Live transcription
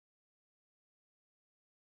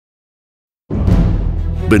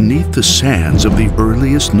Beneath the sands of the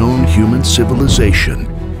earliest known human civilization,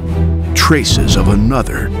 traces of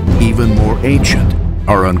another, even more ancient,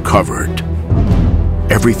 are uncovered.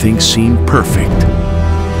 Everything seemed perfect.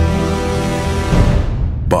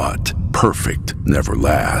 But perfect never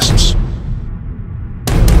lasts.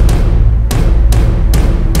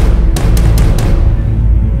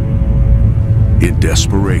 In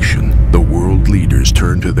desperation, the world leaders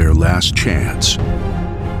turn to their last chance.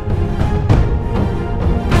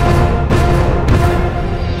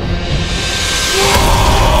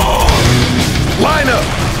 Line up!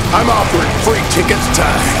 I'm offering free tickets to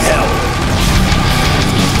hell.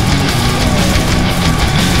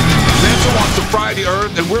 Santa wants to fry the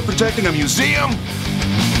Earth, and we're protecting a museum?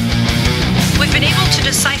 We've been able to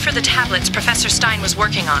decipher the tablets Professor Stein was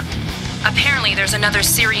working on. Apparently, there's another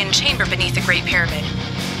Syrian chamber beneath the Great Pyramid.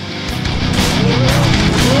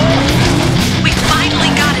 We finally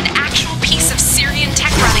got an actual piece of Syrian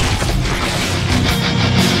tech running.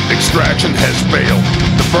 Extraction has failed.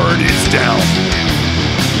 The bird is down.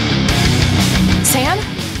 Sam?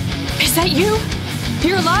 Is that you?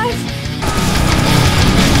 You're alive?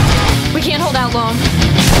 We can't hold out long.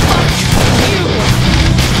 Fuck you!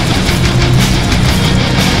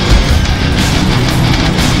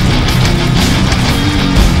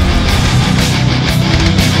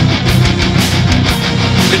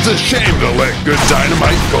 It's a shame to let good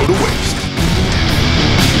dynamite go to waste.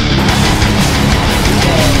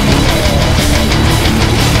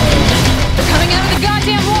 They're coming out of the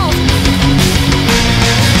goddamn wall!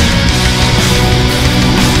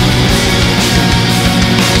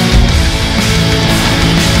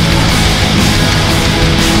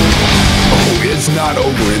 Oh, it's not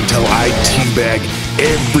over until I teabag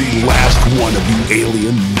every last one of you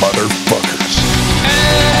alien mother